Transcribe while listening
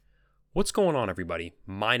What's going on, everybody?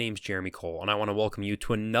 My name's Jeremy Cole, and I want to welcome you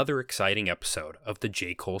to another exciting episode of the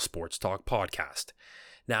J. Cole Sports Talk podcast.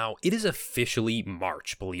 Now, it is officially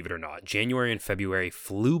March, believe it or not. January and February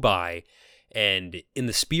flew by, and in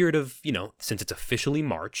the spirit of, since it's officially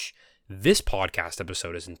March, this podcast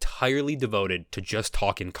episode is entirely devoted to just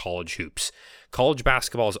talking college hoops. College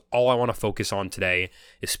basketball is all I want to focus on today,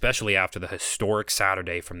 especially after the historic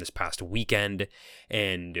Saturday from this past weekend,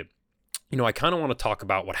 and I kind of want to talk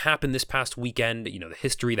about what happened this past weekend, the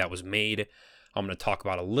history that was made. I'm going to talk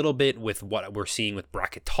about a little bit with what we're seeing with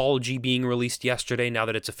bracketology being released yesterday now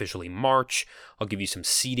that it's officially March. I'll give you some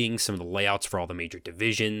seeding, some of the layouts for all the major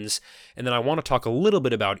divisions. And then I want to talk a little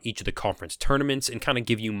bit about each of the conference tournaments and kind of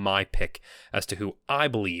give you my pick as to who I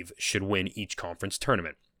believe should win each conference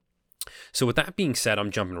tournament. So with that being said,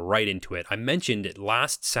 I'm jumping right into it. I mentioned it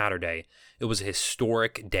last Saturday. It was a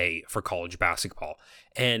historic day for college basketball.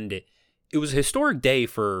 And it was a historic day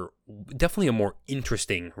for definitely a more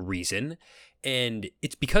interesting reason, and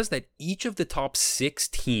it's because that each of the top 6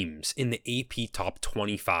 teams in the AP Top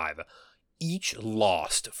 25 each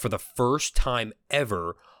lost for the first time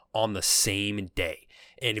ever on the same day.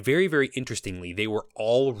 And very, very interestingly, they were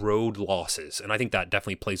all road losses, and I think that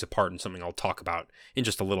definitely plays a part in something I'll talk about in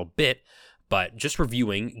just a little bit. But just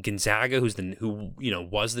reviewing, Gonzaga, was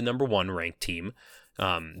the number 1 ranked team,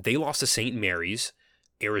 they lost to St. Mary's.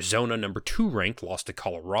 Arizona, number 2 ranked, lost to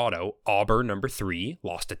Colorado. Auburn, number 3,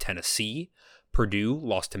 lost to Tennessee. Purdue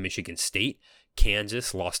lost to Michigan State.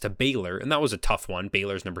 Kansas lost to Baylor, and that was a tough one.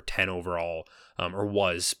 Baylor's number 10 overall, or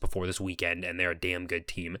was before this weekend, and they're a damn good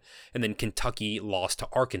team. And then Kentucky lost to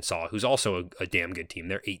Arkansas, who's also a damn good team.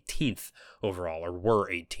 They're 18th overall, or were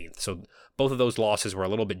 18th. So both of those losses were a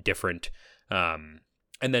little bit different. And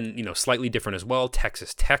then, slightly different as well.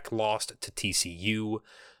 Texas Tech lost to TCU.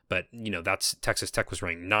 But, that's Texas Tech was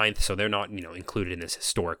ranked 9th, so they're not, included in this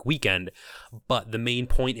historic weekend. But the main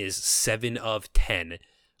point is 7 of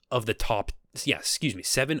the top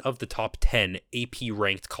 10 AP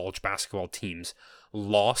ranked college basketball teams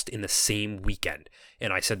lost in the same weekend.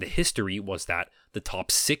 And I said the history was that the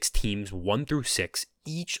top 6 teams, 1 through 6,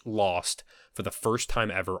 each lost for the first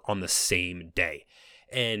time ever on the same day.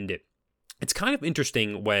 And it's kind of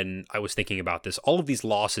interesting when I was thinking about this. All of these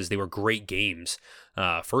losses, they were great games,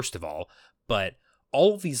 first of all, but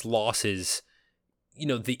all of these losses,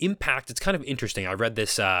 the impact, it's kind of interesting. I read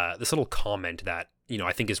this little comment that,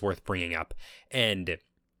 I think is worth bringing up, and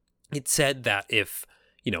it said that if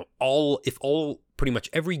pretty much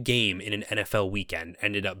every game in an NFL weekend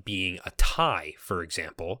ended up being a tie, for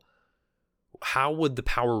example, how would the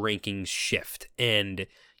power rankings shift? And,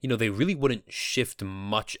 they really wouldn't shift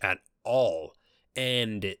much at all.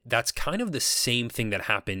 And that's kind of the same thing that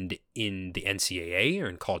happened in the NCAA or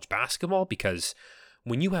in college basketball, because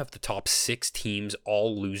when you have the top 6 teams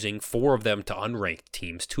all losing, 4 of them to unranked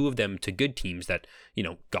teams, 2 of them to good teams that,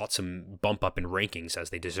 got some bump up in rankings as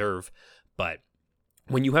they deserve. But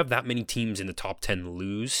when you have that many teams in the top 10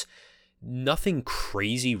 lose, nothing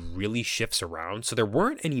crazy really shifts around. So there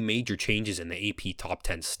weren't any major changes in the AP top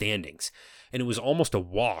 10 standings. And it was almost a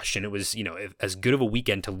wash. And it was, as good of a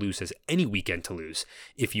weekend to lose as any weekend to lose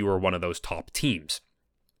if you were one of those top teams.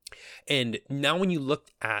 And now when you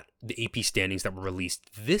look at the AP standings that were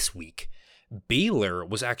released this week, Baylor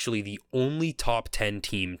was actually the only top 10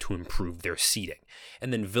 team to improve their seeding.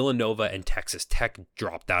 And then Villanova and Texas Tech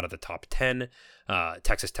dropped out of the top 10.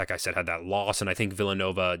 Texas Tech, I said, had that loss, and I think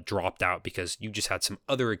Villanova dropped out because you just had some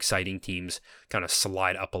other exciting teams kind of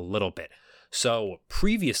slide up a little bit. So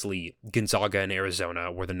previously, Gonzaga and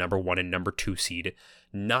Arizona were the number 1 and number 2 seed.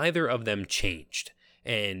 Neither of them changed.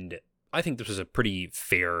 And I think this was a pretty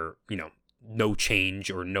fair, no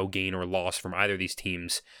change or no gain or loss from either of these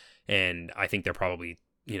teams. And I think they're probably,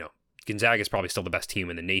 Gonzaga is probably still the best team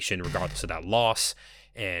in the nation, regardless of that loss.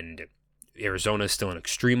 And Arizona is still an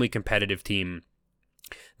extremely competitive team.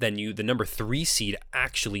 Then the number 3 seed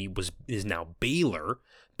actually is now Baylor.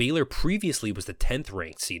 Baylor previously was the 10th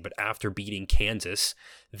ranked seed, but after beating Kansas,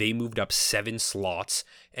 they moved up 7 slots.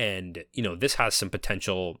 And, this has some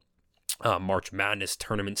potential March Madness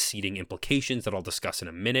tournament seeding implications that I'll discuss in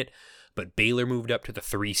a minute. But Baylor moved up to the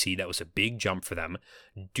 3 seed. That was a big jump for them.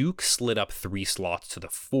 Duke slid up 3 slots to the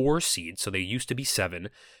 4 seed. So they used to be 7.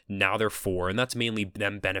 Now they're 4. And that's mainly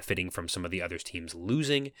them benefiting from some of the other teams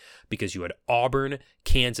losing, because you had Auburn,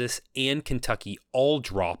 Kansas, and Kentucky all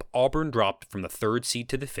drop. Auburn dropped from the 3rd seed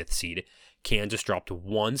to the 5th seed. Kansas dropped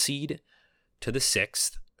 1 seed to the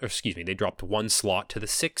 6th. they dropped one slot to the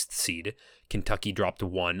 6th seed. Kentucky dropped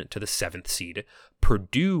one to the 7th seed.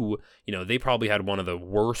 Purdue, they probably had one of the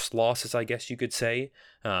worst losses, I guess you could say,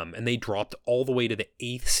 and they dropped all the way to the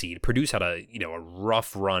 8th seed. Purdue's had a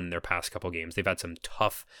rough run their past couple games. They've had some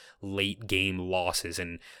tough late game losses,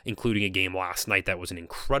 and including a game last night that was an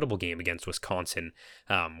incredible game against Wisconsin,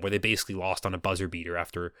 where they basically lost on a buzzer beater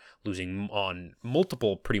after losing on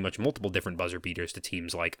pretty much multiple different buzzer beaters to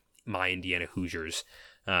teams like my Indiana Hoosiers,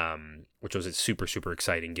 which was a super, super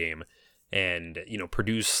exciting game. And,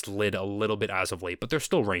 Purdue slid a little bit as of late, but they're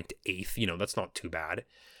still ranked 8th. That's not too bad.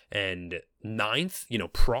 And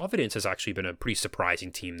 9th, Providence has actually been a pretty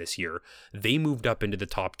surprising team this year. They moved up into the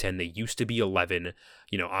top 10. They used to be 11.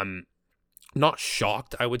 I'm not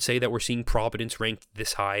shocked, I would say, that we're seeing Providence ranked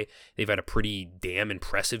this high. They've had a pretty damn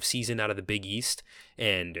impressive season out of the Big East.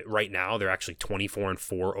 And right now, they're actually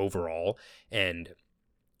 24-4 overall. And,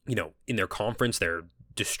 in their conference, they're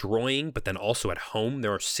destroying, but then also at home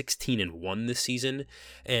there are 16-1 this season,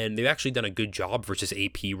 and they've actually done a good job versus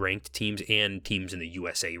AP ranked teams and teams in the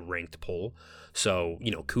USA ranked poll. So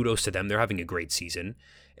kudos to them. They're having a great season.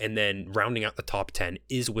 And then rounding out the top 10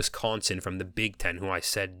 is Wisconsin from the Big Ten, who I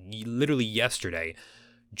said literally yesterday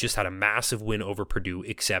just had a massive win over Purdue,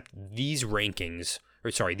 except these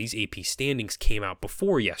AP standings came out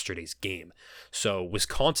before yesterday's game. So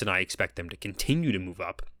Wisconsin, I expect them to continue to move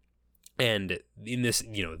up. And in this,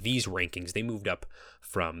 these rankings, they moved up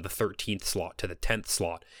from the 13th slot to the 10th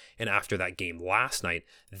slot. And after that game last night,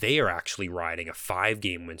 they are actually riding a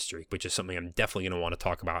 5-game win streak, which is something I'm definitely going to want to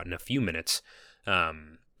talk about in a few minutes,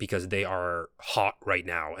 because they are hot right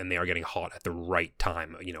now, and they are getting hot at the right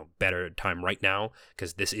time, better time right now,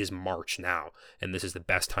 because this is March now, and this is the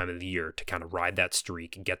best time of the year to kind of ride that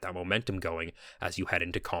streak and get that momentum going as you head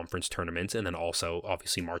into conference tournaments, and then also,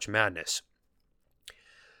 obviously, March Madness.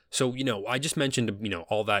 So, I just mentioned,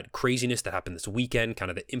 all that craziness that happened this weekend,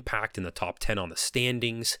 kind of the impact in the top 10 on the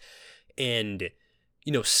standings. And,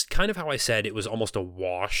 kind of how I said it was almost a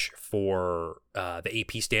wash for the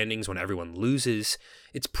AP standings when everyone loses.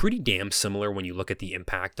 It's pretty damn similar when you look at the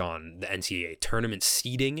impact on the NCAA tournament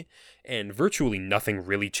seeding, and virtually nothing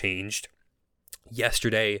really changed.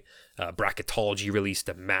 Yesterday, Bracketology released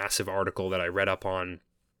a massive article that I read up on,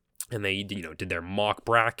 and they, did their mock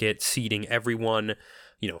bracket, seeding everyone.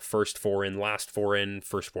 First 4 in, last 4 in,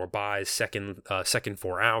 first 4 buys, second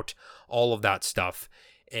 4 out, all of that stuff.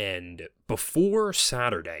 And before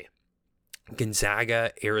Saturday,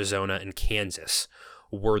 Gonzaga, Arizona, and Kansas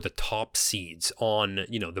were the top seeds on,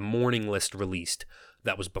 the morning list released.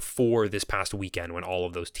 That was before this past weekend when all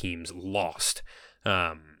of those teams lost.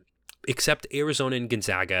 Except Arizona and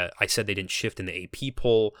Gonzaga, I said they didn't shift in the AP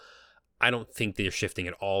poll. I don't think they're shifting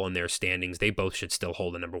at all in their standings. They both should still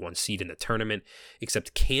hold the number 1 seed in the tournament,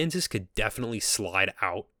 except Kansas could definitely slide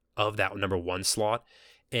out of that number 1 slot.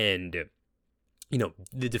 And,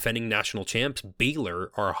 the defending national champs,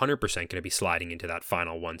 Baylor, are 100% going to be sliding into that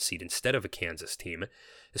final 1 seed instead of a Kansas team,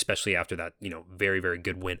 especially after that, very, very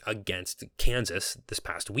good win against Kansas this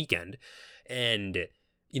past weekend. And,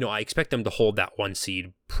 I expect them to hold that 1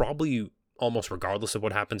 seed probably almost regardless of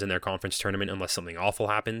what happens in their conference tournament, unless something awful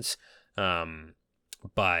happens.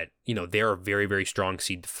 But, they're a very, very strong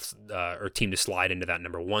seed or team to slide into that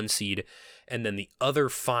number 1 seed. And then the other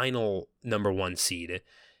final number 1 seed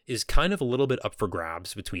is kind of a little bit up for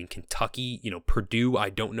grabs between Kentucky. Purdue, I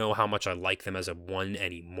don't know how much I like them as a 1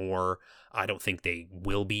 anymore. I don't think they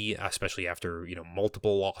will be, especially after,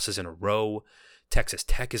 multiple losses in a row. Texas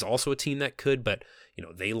Tech is also a team that could, but,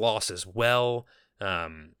 they lost as well.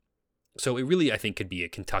 So it really, I think, could be a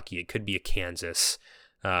Kentucky. It could be a Kansas.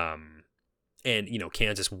 And,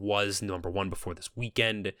 Kansas was number 1 before this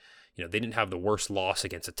weekend. They didn't have the worst loss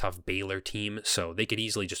against a tough Baylor team, so they could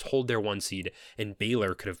easily just hold their 1 seed, and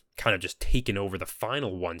Baylor could have kind of just taken over the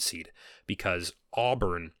final 1 seed, because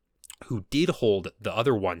Auburn, who did hold the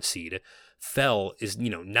other 1 seed, now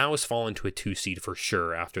has fallen to a 2 seed for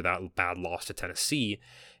sure after that bad loss to Tennessee.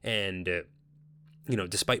 And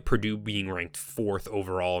despite Purdue being ranked 4th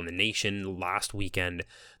overall in the nation last weekend,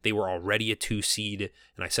 they were already a 2 seed.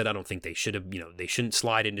 And I said I don't think they should have, they shouldn't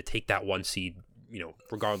slide in to take that 1 seed,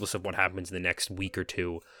 regardless of what happens in the next week or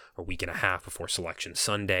 2 or week and a half before Selection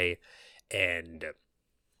Sunday. And,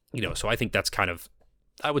 so I think that's kind of,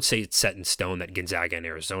 I would say it's set in stone that Gonzaga and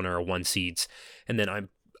Arizona are 1 seeds. And then I'm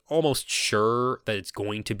almost sure that it's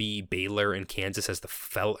going to be Baylor and Kansas as the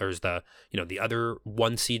other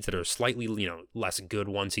 1 seeds that are slightly, less good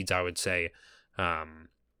 1 seeds, I would say.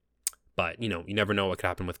 But, you never know what could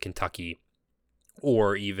happen with Kentucky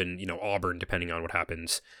or even, Auburn, depending on what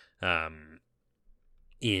happens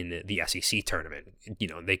in the SEC tournament.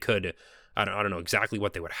 They could I don't know exactly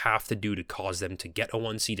what they would have to do to cause them to get a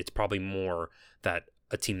 1 seed. It's probably more that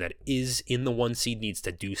a team that is in the 1 seed needs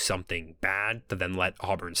to do something bad to then let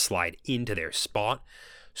Auburn slide into their spot.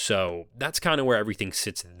 So that's kind of where everything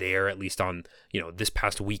sits there, at least on, this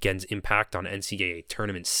past weekend's impact on NCAA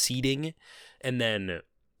tournament seeding. And then,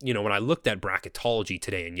 when I looked at bracketology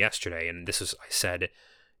today and yesterday, and I said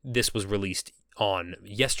this was released on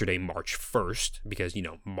yesterday, March 1st, because,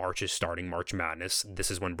 March is starting, March Madness. This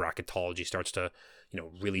is when bracketology starts to,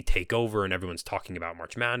 really take over, and everyone's talking about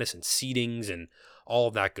March Madness and seedings and all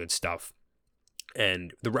of that good stuff.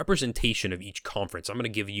 And the representation of each conference, I'm going to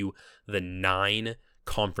give you the 9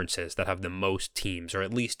 conferences that have the most teams, or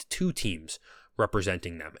at least 2 teams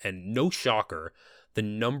representing them. And no shocker, the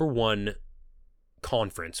number 1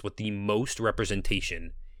 conference with the most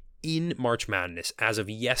representation in March Madness as of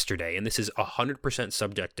yesterday, and this is 100%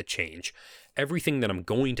 subject to change. Everything that I'm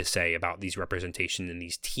going to say about these representation and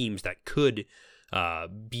these teams that could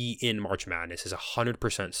be in March Madness is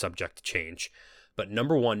 100% subject to change. But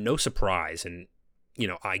number 1, no surprise, and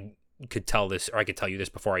I could tell you this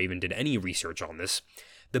before I even did any research on this.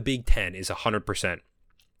 The Big Ten is 100%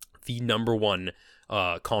 the number 1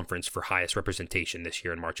 conference for highest representation this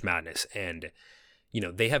year in March Madness, and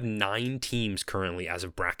they have 9 teams currently as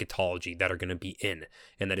of bracketology that are going to be in,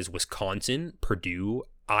 and that is Wisconsin, Purdue,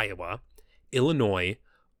 Iowa, Illinois,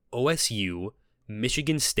 OSU,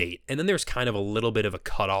 Michigan State, and then there's kind of a little bit of a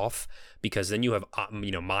cutoff because then you have,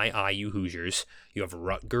 my IU Hoosiers, you have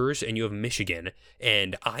Rutgers, and you have Michigan,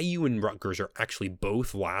 and IU and Rutgers are actually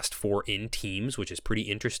both last 4 in teams, which is pretty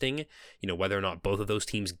interesting. Whether or not both of those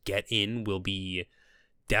teams get in will be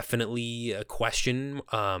definitely a question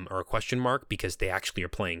or a question mark, because they actually are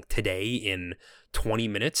playing today in 20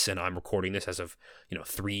 minutes, and I'm recording this as of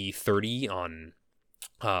 3:30 on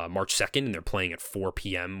March 2nd, and they're playing at 4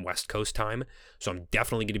 p.m. West Coast time. So I'm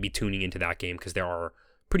definitely going to be tuning into that game because there are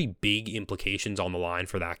pretty big implications on the line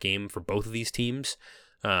for that game for both of these teams.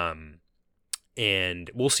 And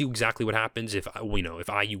we'll see exactly what happens. If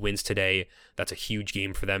IU wins today, that's a huge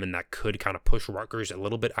game for them, and that could kind of push Rutgers a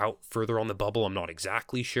little bit out further on the bubble. I'm not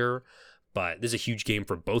exactly sure, but this is a huge game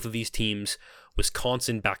for both of these teams.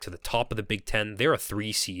 Wisconsin back to the top of the Big Ten. They're a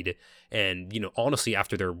 3 seed. And, honestly,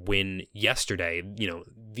 after their win yesterday,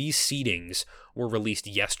 these seedings were released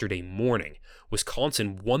yesterday morning.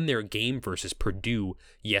 Wisconsin won their game versus Purdue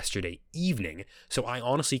yesterday evening. So I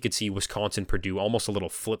honestly could see Wisconsin-Purdue almost a little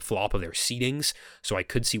flip-flop of their seedings. So I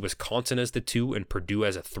could see Wisconsin as the 2 and Purdue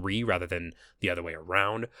as a 3 rather than the other way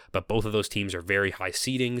around. But both of those teams are very high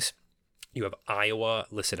seedings. You have Iowa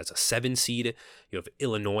listed as a 7 seed. You have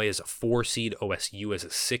Illinois as a 4 seed. OSU as a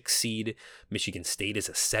 6 seed. Michigan State as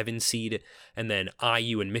a 7 seed. And then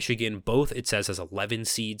IU and Michigan, both it says as 11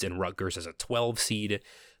 seeds, and Rutgers as a 12 seed.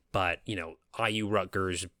 But, IU,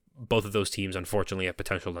 Rutgers, both of those teams unfortunately have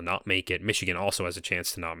potential to not make it. Michigan also has a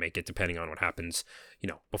chance to not make it depending on what happens,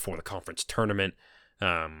 before the conference tournament.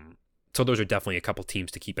 So those are definitely a couple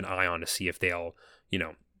teams to keep an eye on to see if they'll,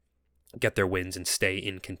 get their wins and stay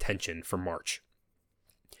in contention for March.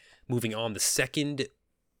 Moving on, the second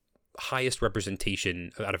highest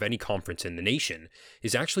representation out of any conference in the nation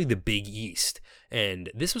is actually the Big East.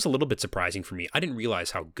 And this was a little bit surprising for me. I didn't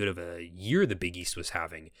realize how good of a year the Big East was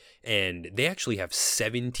having. And they actually have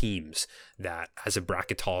 7 teams that, as of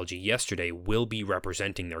bracketology yesterday, will be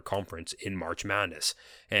representing their conference in March Madness.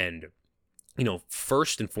 And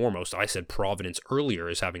first and foremost, I said Providence earlier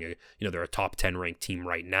is having they're a top 10 ranked team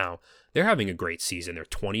right now. They're having a great season. They're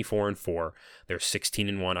 24-4. They're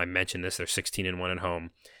 16-1. I mentioned this. They're 16-1 at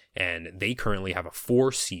home, and they currently have a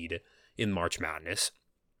 4 seed in March Madness.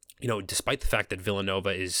 Despite the fact that Villanova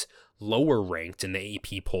is lower ranked in the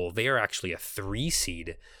AP poll, they are actually a 3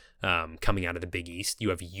 seed coming out of the Big East. You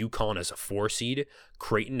have UConn as a 4 seed,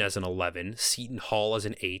 Creighton as an 11, Seton Hall as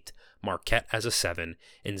an 8, Marquette as a 7,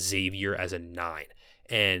 and Xavier as a 9.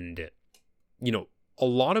 And, a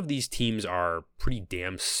lot of these teams are pretty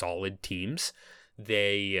damn solid teams.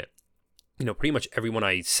 They, pretty much everyone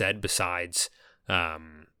I said besides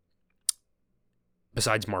Marquette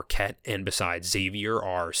and besides Xavier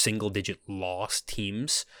are single-digit loss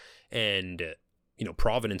teams. And,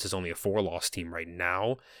 Providence is only a 4-loss team right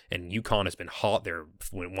now, and UConn has been hot. They're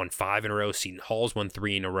won 5 in a row. Seton Hall's won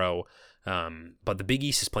 3 in a row. But the Big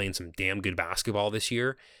East is playing some damn good basketball this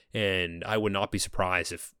year, and I would not be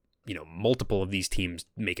surprised if, multiple of these teams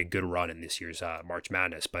make a good run in this year's March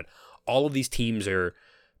Madness. But all of these teams are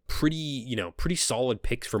pretty solid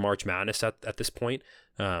picks for March Madness at this point.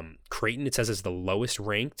 Creighton, it says, is the lowest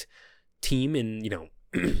ranked team in,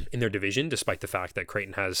 in their division, despite the fact that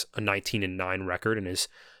Creighton has a 19-9 record and is,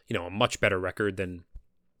 a much better record than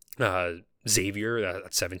Xavier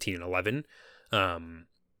at 17-11.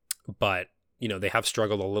 But they have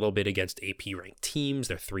struggled a little bit against AP ranked teams.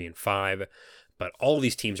 They're 3-5, but all of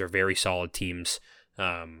these teams are very solid teams.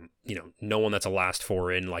 No one that's a last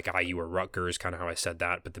four in like IU or Rutgers, kind of how I said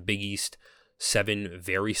that. But the Big East, 7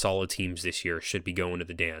 very solid teams this year should be going to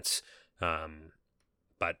the dance.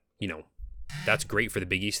 But that's great for the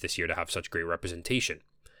Big East this year to have such great representation.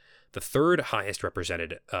 The third highest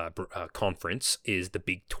represented conference is the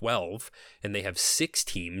Big 12, and they have 6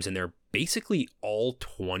 teams, and they're basically all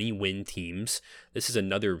 20-win teams. This is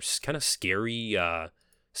another kind of scary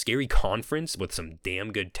conference with some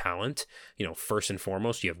damn good talent. First and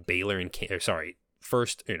foremost, you have Baylor and the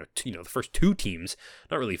first 2 teams,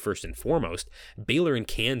 not really first and foremost. Baylor and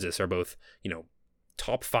Kansas are both,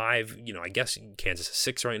 top 5. I guess Kansas is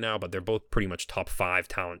 6 right now, but they're both pretty much top 5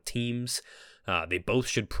 talent teams. They both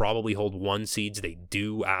should probably hold 1 seeds. They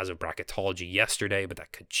do as of bracketology yesterday, but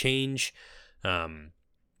that could change. And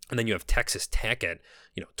then you have Texas Tech at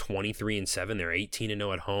 23-7. They're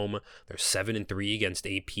 18-0 at home. They're 7-3 against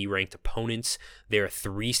AP ranked opponents. They're a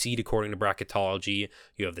 3 seed according to bracketology.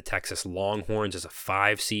 You have the Texas Longhorns as a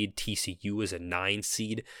 5 seed, TCU as a 9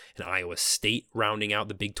 seed, and Iowa State rounding out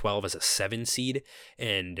the Big 12 as a 7 seed.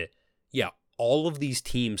 And yeah, all of these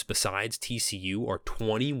teams besides TCU are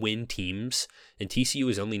 20-win teams, and TCU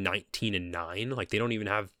is only 19-9. Like, they don't even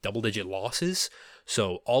have double-digit losses.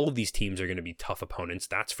 So all of these teams are going to be tough opponents,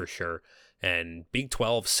 that's for sure. And Big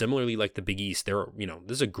 12, similarly like the Big East, this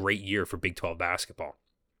is a great year for Big 12 basketball.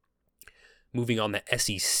 Moving on, the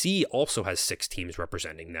SEC also has 6 teams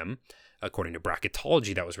representing them, according to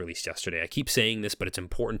bracketology that was released yesterday. I keep saying this, but it's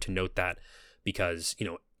important to note that because,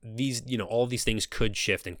 these, all of these things could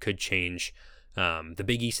shift and could change. The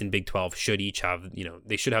Big East and Big 12 should each have,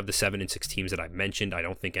 they should have the 7 and 6 teams that I've mentioned. I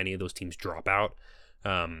don't think any of those teams drop out.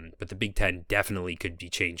 But the Big 10 definitely could be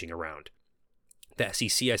changing around. The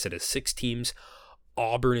SEC, I said, has 6 teams.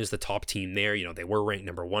 Auburn is the top team there. They were ranked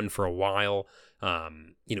number 1 for a while,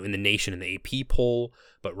 in the nation in the AP poll.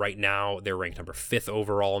 But right now, they're ranked number 5th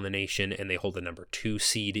overall in the nation, and they hold the number 2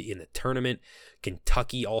 seed in the tournament.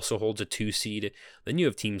 Kentucky also holds a 2 seed. Then you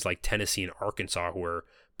have teams like Tennessee and Arkansas, who are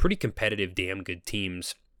pretty competitive, damn good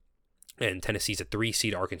teams. And Tennessee's a 3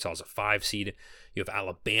 seed, Arkansas is a 5 seed. You have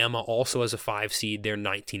Alabama also as a 5 seed. They're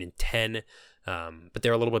 19-10, but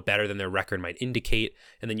they're a little bit better than their record might indicate.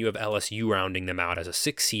 And then you have LSU rounding them out as a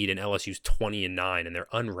 6 seed, and LSU's 20-9, and they're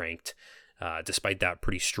unranked, despite that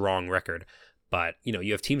pretty strong record. But,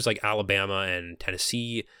 you have teams like Alabama and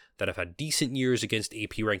Tennessee that have had decent years against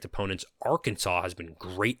AP-ranked opponents. Arkansas has been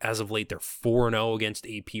great as of late. They're 4-0 against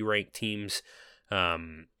AP-ranked teams.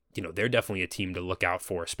 They're definitely a team to look out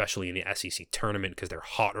for, especially in the SEC tournament, because they're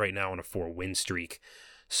hot right now on a 4-win streak.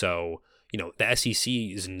 So, the SEC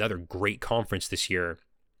is another great conference this year.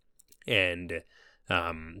 And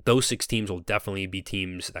those 6 teams will definitely be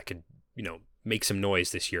teams that could, make some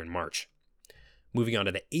noise this year in March. Moving on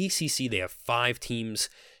to the ACC, they have 5 teams.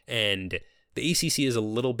 And the ACC is a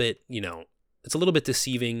little bit, it's a little bit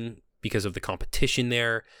deceiving because of the competition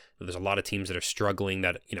there. There's a lot of teams that are struggling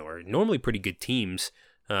that, are normally pretty good teams.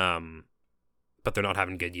 But they're not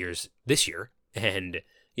having good years this year. And,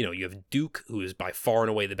 you have Duke, who is by far and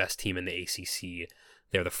away the best team in the ACC.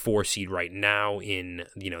 They're the 4 seed right now in,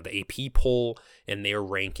 the AP poll, and they're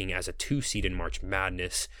ranking as a 2 seed in March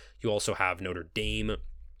Madness. You also have Notre Dame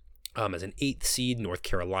as an 8th seed, North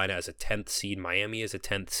Carolina as a 10th seed, Miami as a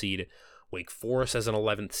 10th seed, Wake Forest as an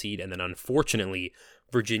 11th seed, and then unfortunately,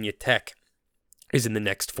 Virginia Tech is in the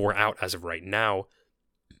next 4 out as of right now.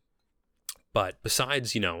 But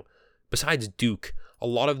besides Duke, a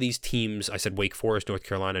lot of these teams, I said Wake Forest, North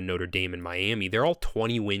Carolina, Notre Dame, and Miami, they're all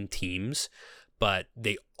 20-win teams, but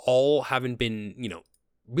they all haven't been,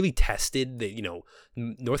 really tested.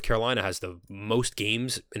 North Carolina has the most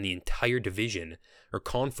games in the entire division or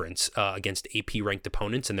conference against AP-ranked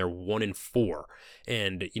opponents, and they're 1-4.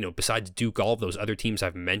 And, besides Duke, all of those other teams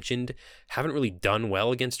I've mentioned haven't really done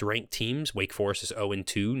well against ranked teams. Wake Forest is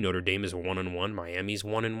 0-2, Notre Dame is 1-1, Miami's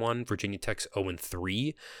 1-1, Virginia Tech's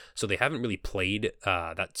 0-3. So they haven't really played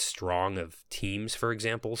that strong of teams, for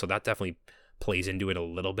example. So that definitely plays into it a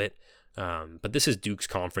little bit. But this is Duke's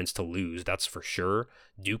conference to lose, that's for sure.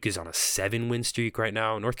 Duke is on a 7-win streak right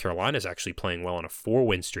now. North Carolina is actually playing well on a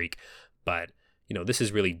 4-win streak, but this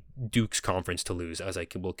is really Duke's conference to lose, as I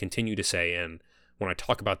will continue to say. And when I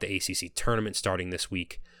talk about the ACC tournament starting this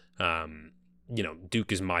week,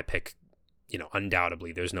 Duke is my pick.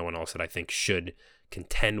 Undoubtedly, there's no one else that I think should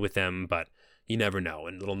contend with them, but you never know.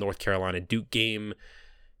 In a little North Carolina Duke game,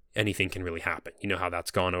 anything can really happen. You know how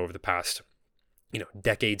that's gone over the past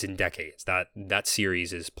decades and decades. That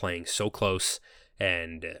series is playing so close,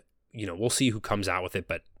 and we'll see who comes out with it,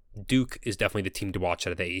 but Duke is definitely the team to watch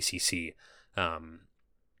out of the ACC.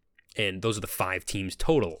 And those are the 5 teams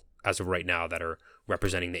total as of right now that are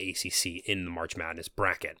representing the ACC in the March Madness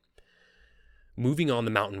bracket. Moving on,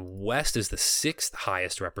 the Mountain West is the 6th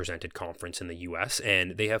highest represented conference in the U.S.,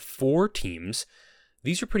 and they have 4 teams.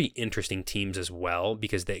 These are pretty interesting teams as well,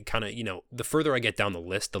 because they kind of, the further I get down the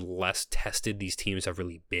list, the less tested these teams have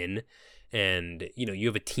really been. And, you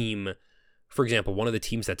have a team, for example, one of the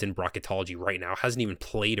teams that's in bracketology right now hasn't even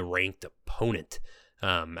played a ranked opponent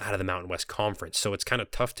out of the Mountain West Conference. So it's kind of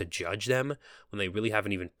tough to judge them when they really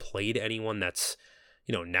haven't even played anyone that's,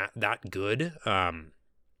 not that good.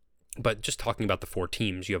 But just talking about the 4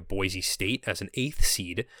 teams, you have Boise State as an 8th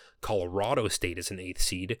seed, Colorado State as an 8th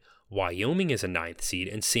seed, Wyoming as a 9th seed,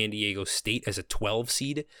 and San Diego State as a 12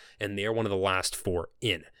 seed, and they're one of the last 4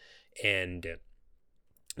 in. And,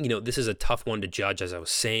 this is a tough one to judge, as I was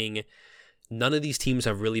saying. None of these teams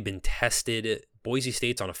have really been tested. Boise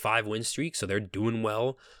State's on a 5-win streak, so they're doing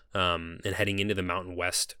well, and heading into the Mountain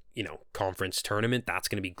West, conference tournament. That's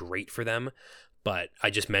going to be great for them. But I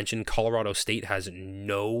just mentioned Colorado State has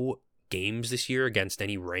no games this year against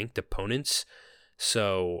any ranked opponents.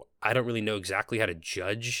 So I don't really know exactly how to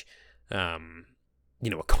judge, a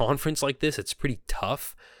conference like this. It's pretty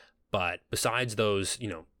tough. But besides those,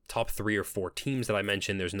 top 3 or 4 teams that I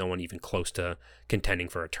mentioned, there's no one even close to contending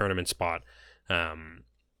for a tournament spot.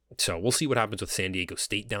 So we'll see what happens with San Diego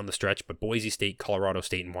State down the stretch. But Boise State, Colorado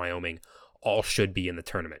State, and Wyoming all should be in the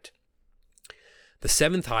tournament. The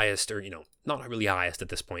 7th highest, or, not really highest at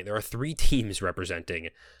this point, there are 3 teams representing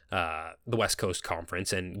the West Coast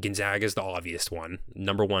Conference, and Gonzaga is the obvious one.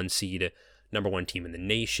 Number 1 seed, number 1 team in the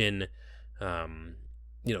nation.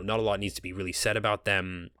 Not a lot needs to be really said about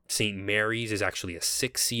them. St. Mary's is actually a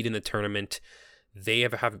 6th seed in the tournament. They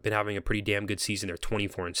have been having a pretty damn good season. They're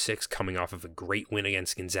 24-6, coming off of a great win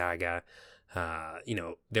against Gonzaga.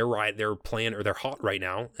 They're playing, or they're hot right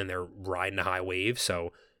now, and they're riding a high wave,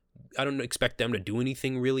 so I don't expect them to do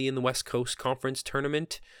anything really in the West Coast Conference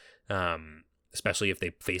tournament, especially if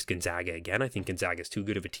they face Gonzaga again. I think Gonzaga is too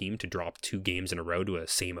good of a team to drop 2 games in a row to a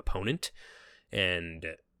same opponent. And,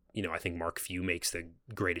 I think Mark Few makes the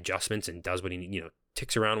great adjustments and does what he,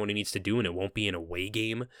 ticks around when he needs to do, and it won't be an away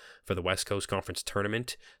game for the West Coast Conference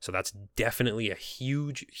tournament. So that's definitely a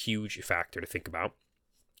huge, huge factor to think about.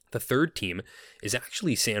 The 3rd team is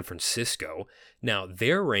actually San Francisco. Now,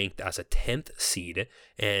 they're ranked as a 10th seed,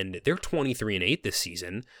 and they're 23-8 this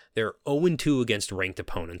season. They're 0-2 against ranked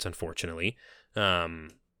opponents, unfortunately.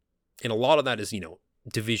 And a lot of that is,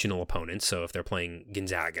 divisional opponents. So if they're playing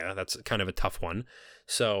Gonzaga, that's kind of a tough one.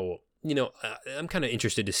 So, I'm kind of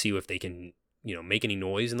interested to see if they can, make any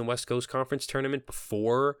noise in the West Coast Conference tournament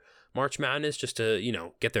before March Madness, just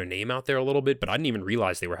to, get their name out there a little bit. But I didn't even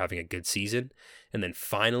realize they were having a good season. And then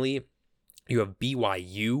finally, you have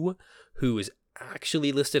BYU, who is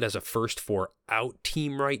actually listed as a first 4 out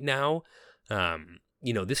team right now.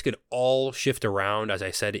 This could all shift around. As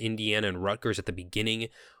I said, Indiana and Rutgers at the beginning,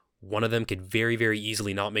 one of them could very, very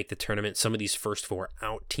easily not make the tournament. Some of these first 4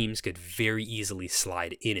 out teams could very easily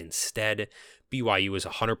slide in instead. BYU is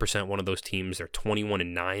 100% one of those teams. They're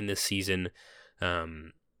 21-9 this season.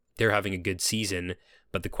 They're having a good season,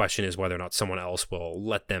 but the question is whether or not someone else will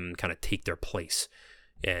let them kind of take their place.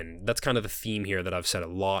 And that's kind of the theme here that I've said a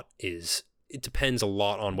lot, is it depends a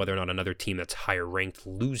lot on whether or not another team that's higher ranked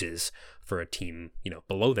loses for a team,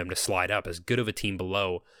 below them to slide up. As good of a team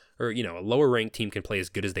below, or, a lower ranked team can play as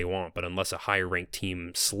good as they want, but unless a higher ranked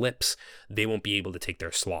team slips, they won't be able to take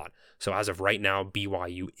their slot. So as of right now,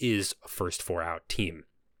 BYU is a first 4 out team.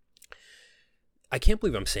 I can't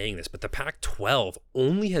believe I'm saying this, but the Pac-12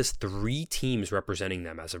 only has 3 teams representing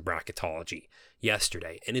them as of bracketology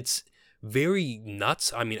yesterday. And it's very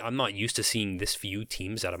nuts. I mean, I'm not used to seeing this few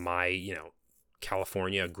teams out of my,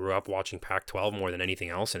 California. I grew up watching Pac-12 more than anything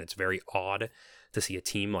else, and it's very odd to see a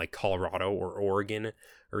team like Colorado or Oregon,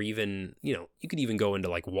 or even, you could even go into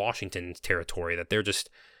like Washington's territory, that they're just,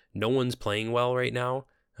 no one's playing well right now.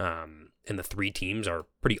 And the 3 teams are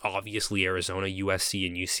pretty obviously Arizona, USC,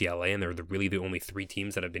 and UCLA, and they're really the only 3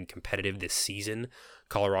 teams that have been competitive this season.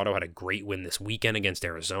 Colorado had a great win this weekend against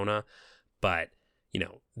Arizona, but,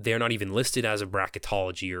 they're not even listed as a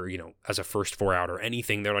bracketology or, as a first 4 out or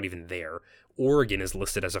anything. They're not even there. Oregon is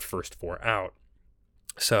listed as a first 4 out.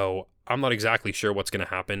 So I'm not exactly sure what's going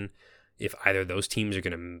to happen if either of those teams are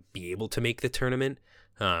going to be able to make the tournament.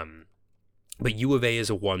 But U of A is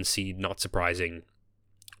a 1 seed, not surprising.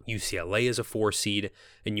 UCLA is a 4 seed,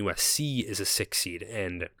 and USC is a 6 seed.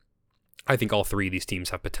 And I think all 3 of these teams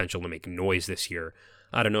have potential to make noise this year.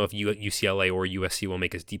 I don't know if UCLA or USC will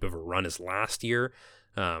make as deep of a run as last year,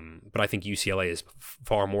 but I think UCLA is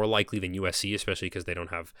far more likely than USC, especially because they don't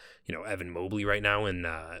have, Evan Mobley right now in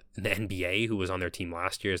the NBA, who was on their team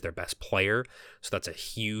last year as their best player. So that's a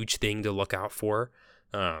huge thing to look out for.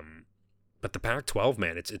 But the Pac-12,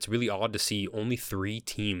 man, it's really odd to see only 3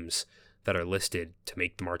 teams that are listed to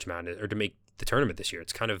make the March Madness or to make the tournament this year.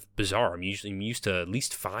 It's kind of bizarre. I'm used to at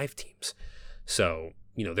least 5 teams. So,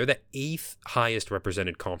 they're the 8th highest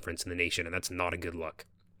represented conference in the nation, and that's not a good look.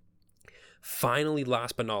 Finally,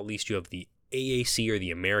 last but not least, you have the AAC, or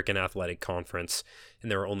the American Athletic Conference,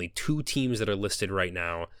 and there are only 2 teams that are listed right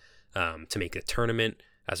now to make the tournament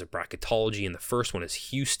as a bracketology, and the first one is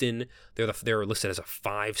Houston. They're listed as a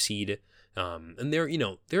 5 seed, and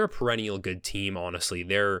they're a perennial good team. Honestly,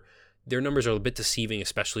 their numbers are a bit deceiving,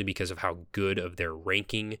 especially because of how good of their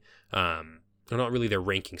ranking. Not really their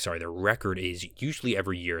ranking, sorry. Their record is usually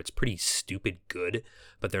every year. It's pretty stupid good,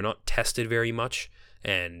 but they're not tested very much.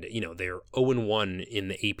 And, they're 0-1 in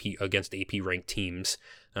the AP against AP ranked teams.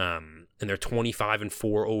 And they're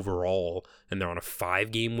 25-4 overall, and they're on a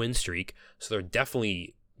 5-game win streak. So they're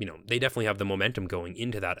definitely, they definitely have the momentum going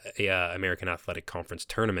into that American Athletic Conference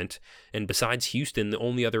tournament. And besides Houston, the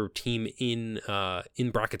only other team in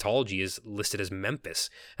bracketology is listed as Memphis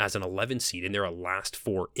as an 11 seed, and they're a last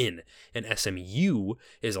 4 in. And SMU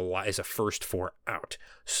is a first 4 out.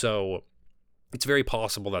 So it's very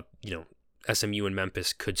possible that, SMU and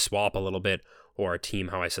Memphis could swap a little bit, or a team,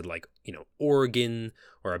 how I said, like, Oregon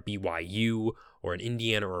or a BYU or an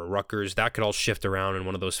Indiana or a Rutgers, that could all shift around, and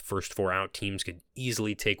one of those first 4 out teams could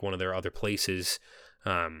easily take one of their other places.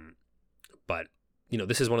 But,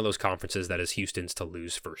 this is one of those conferences that is Houston's to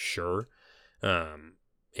lose for sure.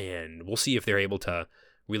 And we'll see if they're able to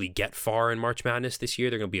really get far in March Madness this year.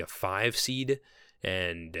 They're going to be a 5 seed,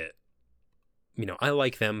 and, I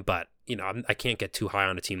like them, but, I can't get too high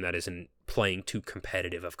on a team that isn't playing too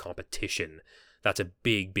competitive of competition. That's a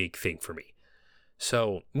big, big thing for me.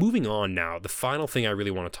 So moving on now, the final thing I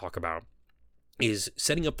really want to talk about is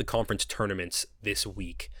setting up the conference tournaments this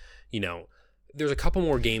week. There's a couple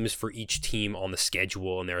more games for each team on the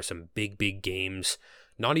schedule, and there are some big, big games.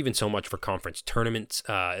 Not even so much for conference tournaments.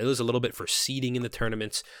 It was a little bit for seeding in the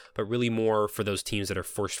tournaments, but really more for those teams that are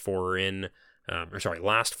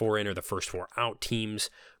last 4 in, or the first 4 out teams.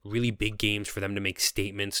 Really big games for them to make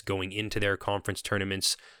statements going into their conference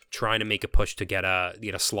tournaments, trying to make a push to get a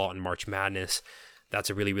slot in March Madness. That's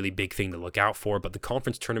a really, really big thing to look out for. But the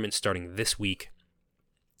conference tournament starting this week,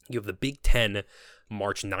 you have the Big Ten,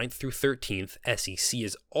 March 9th through 13th. SEC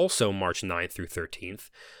is also March 9th through 13th.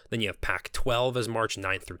 Then you have Pac-12 as March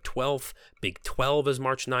 9th through 12th. Big 12 is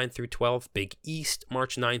March 9th through 12th. Big East,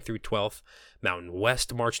 March 9th through 12th. Mountain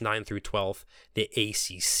West, March 9th through 12th. The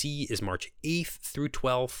ACC is March 8th through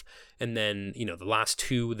 12th. And then, the last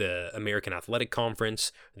 2, the American Athletic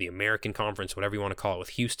Conference, the American Conference, whatever you want to call it, with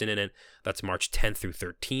Houston in it, that's March 10th through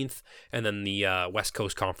 13th. And then the West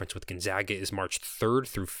Coast Conference with Gonzaga is March 3rd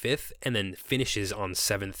through 5th, and then finishes on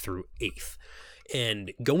 7th through 8th.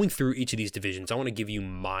 And going through each of these divisions, I want to give you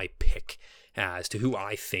my pick as to who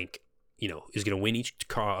I think, is going to win each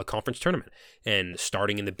conference tournament. And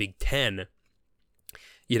starting in the Big Ten,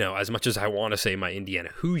 as much as I want to say my Indiana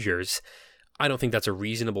Hoosiers, I don't think that's a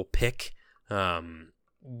reasonable pick.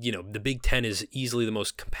 The Big Ten is easily the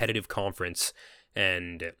most competitive conference,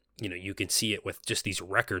 and, you can see it with just these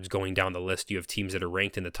records going down the list. You have teams that are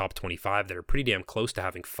ranked in the top 25 that are pretty damn close to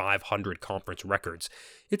having 500 conference records.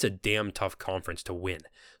 It's a damn tough conference to win.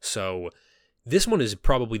 So this one is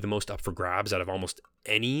probably the most up for grabs out of almost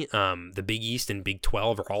any. The Big East and Big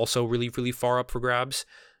 12 are also really, really far up for grabs.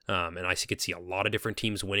 And I could see a lot of different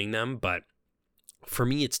teams winning them, but for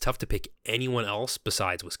me, it's tough to pick anyone else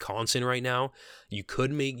besides Wisconsin right now. You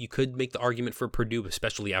could make the argument for Purdue,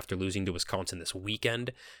 especially after losing to Wisconsin this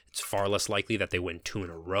weekend. It's far less likely that they win 2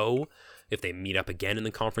 in a row if they meet up again in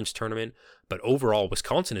the conference tournament. But overall,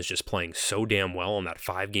 Wisconsin is just playing so damn well on that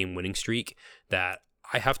 5-game winning streak that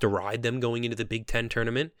I have to ride them going into the Big Ten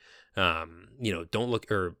tournament.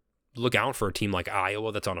 Look out for a team like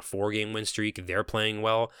Iowa that's on a 4-game win streak. They're playing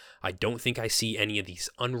well. I don't think I see any of these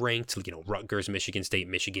unranked, Rutgers, Michigan State,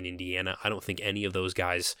 Michigan, Indiana. I don't think any of those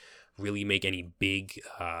guys really make any big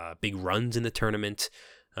runs in the tournament.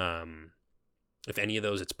 If any of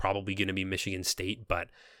those, it's probably going to be Michigan State, but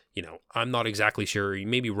I'm not exactly sure.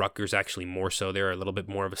 Maybe Rutgers actually more so. They're a little bit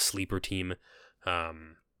more of a sleeper team.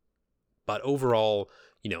 But overall,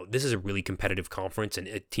 this is a really competitive conference, and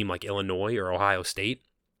a team like Illinois or Ohio State,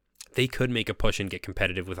 they could make a push and get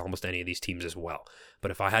competitive with almost any of these teams as well. But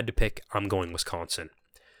if I had to pick, I'm going Wisconsin.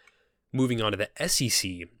 Moving on to the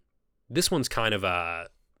SEC, this one's kind of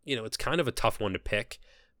it's kind of a tough one to pick,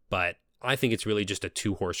 but I think it's really just a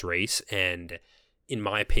 2-horse race. And in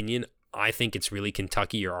my opinion, I think it's really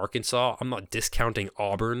Kentucky or Arkansas. I'm not discounting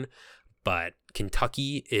Auburn, but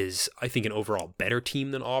Kentucky is, I think, an overall better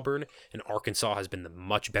team than Auburn, and Arkansas has been the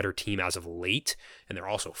much better team as of late, and they're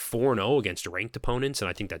also 4-0 against ranked opponents, and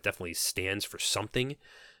I think that definitely stands for something.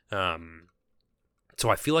 So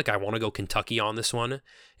I feel like I want to go Kentucky on this one,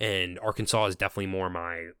 and Arkansas is definitely more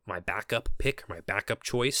my backup pick, my backup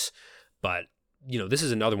choice, but this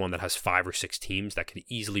is another one that has 5 or 6 teams that could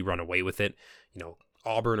easily run away with it.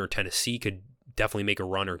 Auburn or Tennessee could definitely make a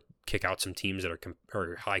run or kick out some teams that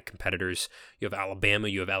are high competitors. You have Alabama,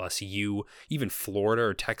 you have LSU, even Florida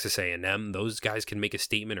or Texas A&M. Those guys can make a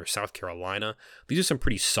statement, or South Carolina. These are some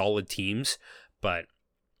pretty solid teams, but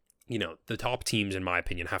the top teams, in my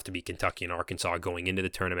opinion, have to be Kentucky and Arkansas going into the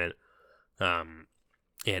tournament. And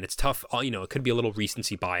it's tough. It could be a little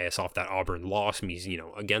recency bias off that Auburn loss, means,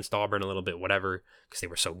 against Auburn a little bit, whatever, because they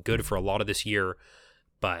were so good for a lot of this year.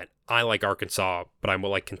 But I like Arkansas, but I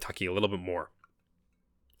will like Kentucky a little bit more.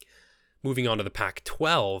 Moving on to the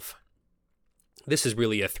Pac-12, this is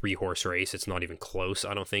really a 3-horse race. It's not even close.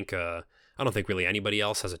 I don't think really anybody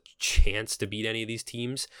else has a chance to beat any of these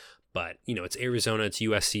teams. But it's Arizona, it's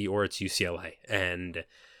USC, or it's UCLA, and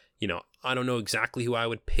I don't know exactly who I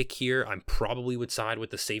would pick here. I probably would side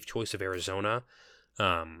with the safe choice of Arizona.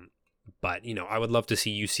 But, I would love to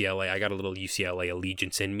see UCLA. I got a little UCLA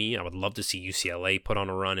allegiance in me. I would love to see UCLA put on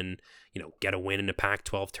a run and, get a win in the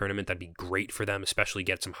Pac-12 tournament. That'd be great for them, especially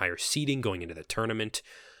get some higher seeding going into the tournament.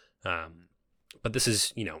 But this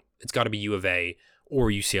is, it's got to be U of A or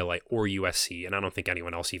UCLA or USC, and I don't think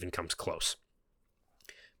anyone else even comes close.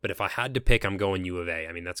 But if I had to pick, I'm going U of A.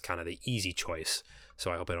 I mean, that's kind of the easy choice.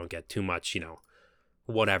 So I hope I don't get too much,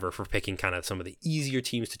 whatever for picking kind of some of the easier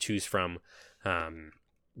teams to choose from.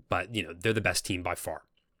 But, they're the best team by far.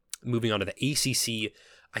 Moving on to the ACC,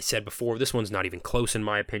 I said before, this one's not even close in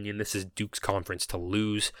my opinion. This is Duke's conference to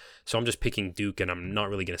lose. So I'm just picking Duke, and I'm not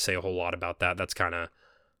really going to say a whole lot about that. That's kind of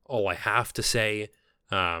all I have to say.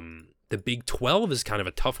 The Big 12 is kind of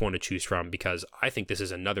a tough one to choose from, because I think this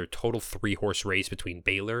is another total 3-horse race between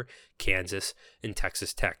Baylor, Kansas, and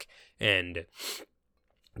Texas Tech. And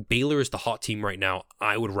Baylor is the hot team right now.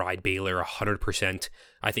 I would ride Baylor 100%.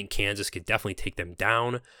 I think Kansas could definitely take them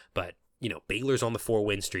down, but Baylor's on the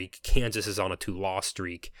 4-win streak. Kansas is on a 2-loss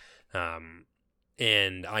streak.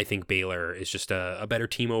 And I think Baylor is just a better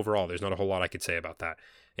team overall. There's not a whole lot I could say about that.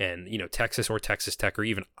 And, Texas or Texas Tech or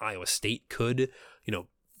even Iowa State could,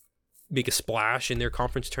 make a splash in their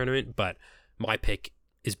conference tournament, but my pick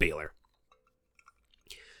is Baylor.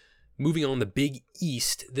 Moving on, the Big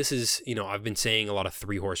East, this is, I've been saying a lot of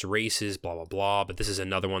 3-horse races, blah, blah, blah, but this is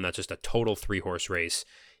another one that's just a total 3-horse race,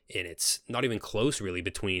 and it's not even close, really,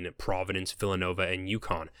 between Providence, Villanova, and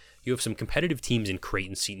UConn. You have some competitive teams in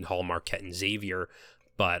Creighton, Seton Hall, Marquette, and Xavier,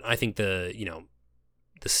 but I think the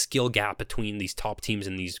skill gap between these top teams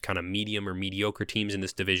and these kind of medium or mediocre teams in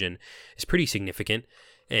this division is pretty significant,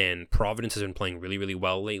 and Providence has been playing really, really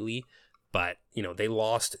well lately. But, they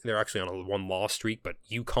lost. They're actually on a 1-loss streak. But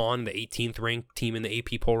UConn, the 18th ranked team in the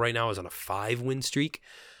AP poll right now, is on a 5-win streak.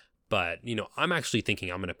 But, I'm actually thinking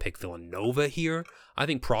I'm going to pick Villanova here. I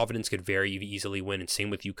think Providence could very easily win, and same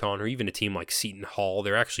with UConn, or even a team like Seton Hall.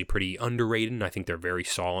 They're actually pretty underrated, and I think they're very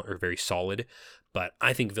solid. But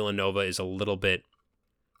I think Villanova is a little bit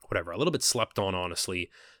slept on, honestly.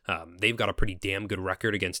 They've got a pretty damn good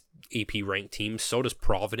record against AP ranked teams. So does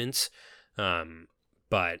Providence.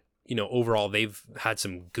 But overall, they've had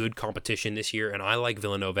some good competition this year, and I like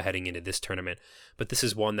Villanova heading into this tournament. But this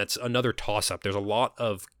is one that's another toss-up. There's a lot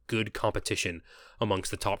of good competition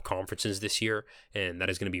amongst the top conferences this year, and that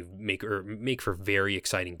is going to be make for very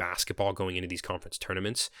exciting basketball going into these conference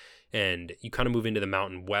tournaments. And you kind of move into the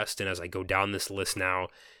Mountain West, and as I go down this list now,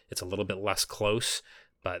 it's a little bit less close.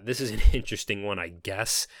 But this is an interesting one, I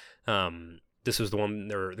guess. This was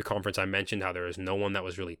the conference I mentioned, how there was no one that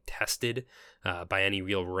was really tested by any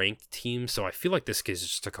real ranked team. So I feel like this is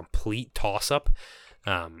just a complete toss-up.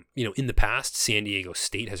 In the past, San Diego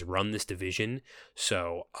State has run this division,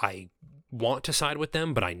 so I want to side with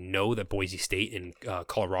them, but I know that Boise State and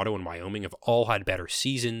Colorado and Wyoming have all had better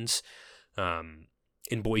seasons. And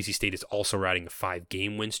Boise State is also riding a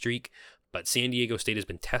 5-game win streak. But San Diego State has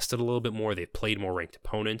been tested a little bit more. They've played more ranked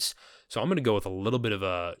opponents. So I'm going to go with a little bit of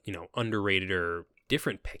a, underrated or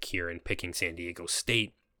different pick here in picking San Diego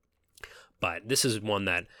State. But this is one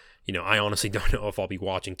that, I honestly don't know if I'll be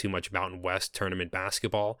watching too much Mountain West tournament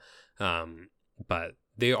basketball. But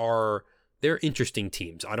they're interesting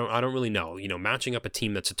teams. I don't really know. Matching up a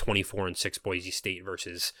team that's a 24-6 Boise State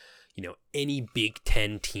versus, any Big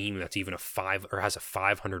Ten team that's even has a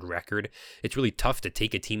 500 record, it's really tough to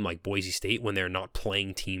take a team like Boise State when they're not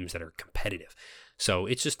playing teams that are competitive. So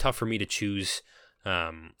it's just tough for me to choose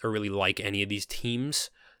or really like any of these teams.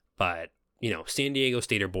 But, San Diego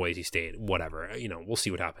State or Boise State, whatever, we'll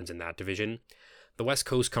see what happens in that division. The West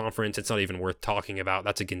Coast Conference, it's not even worth talking about.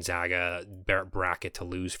 That's a Gonzaga bracket to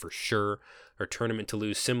lose for sure, or tournament to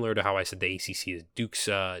lose, similar to how I said the ACC is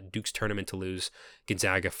Duke's tournament to lose.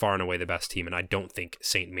 Gonzaga, far and away the best team, and I don't think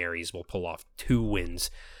St. Mary's will pull off 2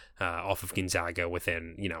 wins off of Gonzaga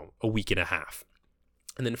within, a week and a half.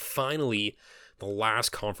 And then finally, the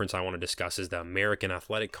last conference I want to discuss is the American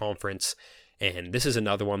Athletic Conference. And this is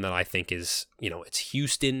another one that I think is, it's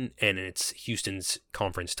Houston, and it's Houston's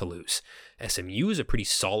conference to lose. SMU is a pretty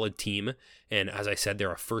solid team. And as I said,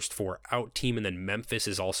 they're a first 4 out team. And then Memphis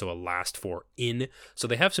is also a last 4 in. So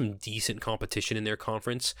they have some decent competition in their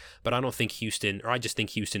conference. But I just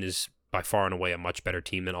think Houston is by far and away a much better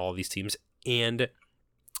team than all of these teams. And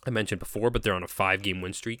I mentioned before, but they're on a 5-game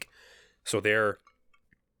win streak. So they're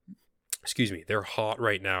hot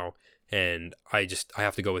right now. And I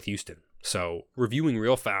have to go with Houston. So, reviewing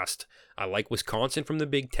real fast, I like Wisconsin from the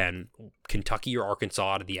Big Ten, Kentucky or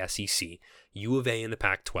Arkansas out of the SEC, U of A in the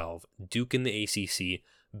Pac-12, Duke in the ACC,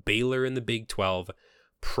 Baylor in the Big 12,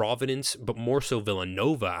 Providence, but more so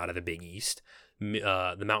Villanova out of the Big East.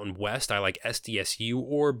 The Mountain West, I like SDSU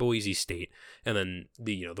or Boise State. And then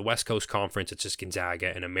the West Coast Conference, it's just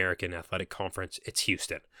Gonzaga, and American Athletic Conference, it's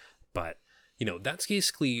Houston. But that's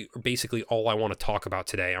basically all I want to talk about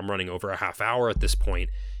today. I'm running over a half hour at this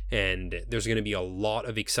point, and there's going to be a lot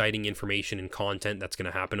of exciting information and content that's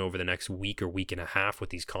going to happen over the next week or week and a half with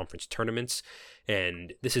these conference tournaments.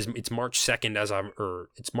 And it's March 2nd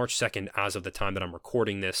it's March 2nd as of the time that I'm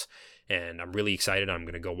recording this, and I'm really excited. I'm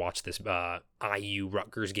going to go watch this IU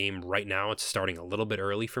Rutgers game right now. It's starting a little bit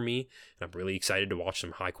early for me, and I'm really excited to watch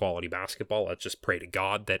some high quality basketball. Let's just pray to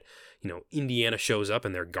God that Indiana shows up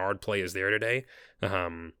and their guard play is there today.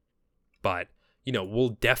 But we'll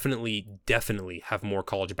definitely have more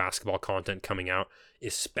college basketball content coming out,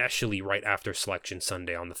 especially right after Selection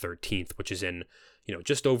Sunday on the 13th, which is in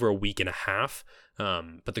just over a week and a half.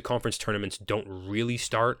 But the conference tournaments don't really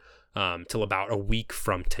start till about a week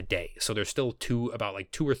from today. So there's still 2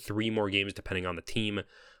 or 3 more games depending on the team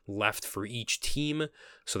left for each team.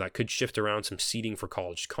 So that could shift around some seeding for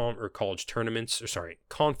conference tournaments.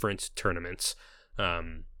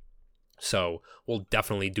 So we'll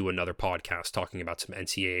definitely do another podcast talking about some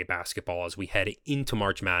NCAA basketball as we head into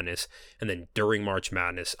March Madness. And then during March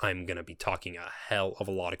Madness, I'm going to be talking a hell of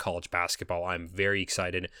a lot of college basketball. I'm very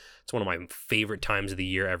excited. It's one of my favorite times of the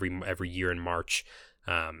year, every year in March.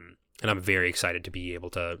 And I'm very excited to be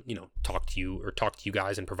able to, talk to you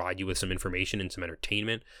guys and provide you with some information and some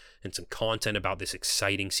entertainment and some content about this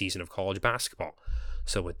exciting season of college basketball.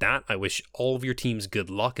 So with that, I wish all of your teams good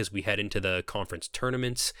luck as we head into the conference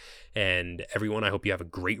tournaments. And everyone, I hope you have a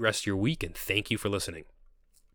great rest of your week, and thank you for listening.